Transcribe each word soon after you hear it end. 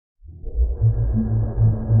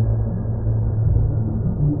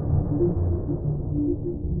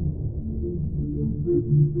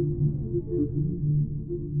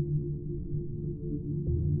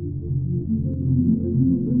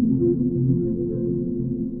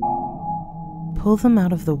Pull them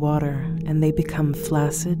out of the water and they become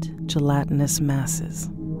flaccid, gelatinous masses.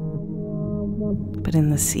 But in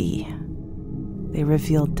the sea, they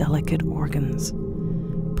reveal delicate organs,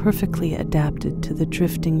 perfectly adapted to the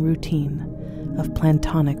drifting routine of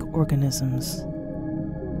planktonic organisms.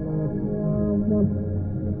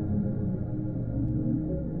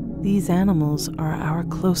 These animals are our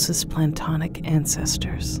closest planktonic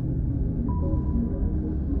ancestors.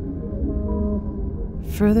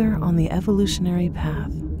 Further on the evolutionary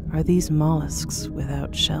path are these mollusks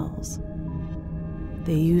without shells.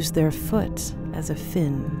 They use their foot as a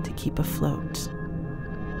fin to keep afloat.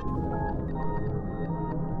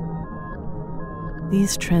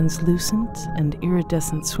 These translucent and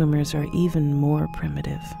iridescent swimmers are even more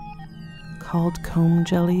primitive. Called comb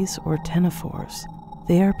jellies or ctenophores,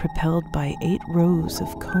 they are propelled by 8 rows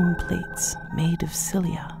of cone plates made of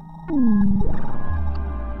cilia.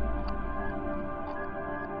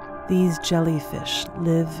 These jellyfish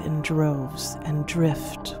live in droves and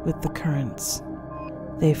drift with the currents.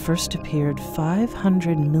 They first appeared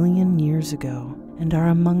 500 million years ago and are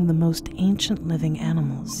among the most ancient living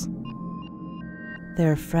animals.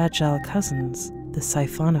 Their fragile cousins, the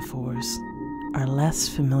siphonophores, are less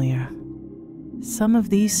familiar. Some of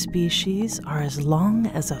these species are as long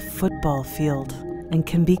as a football field and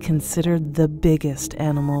can be considered the biggest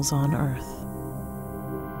animals on Earth.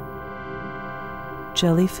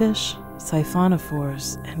 Jellyfish,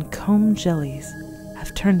 siphonophores, and comb jellies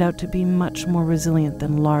have turned out to be much more resilient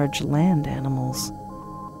than large land animals.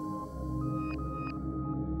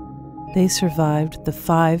 They survived the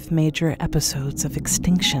 5 major episodes of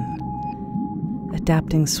extinction,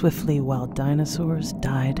 adapting swiftly while dinosaurs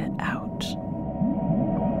died out.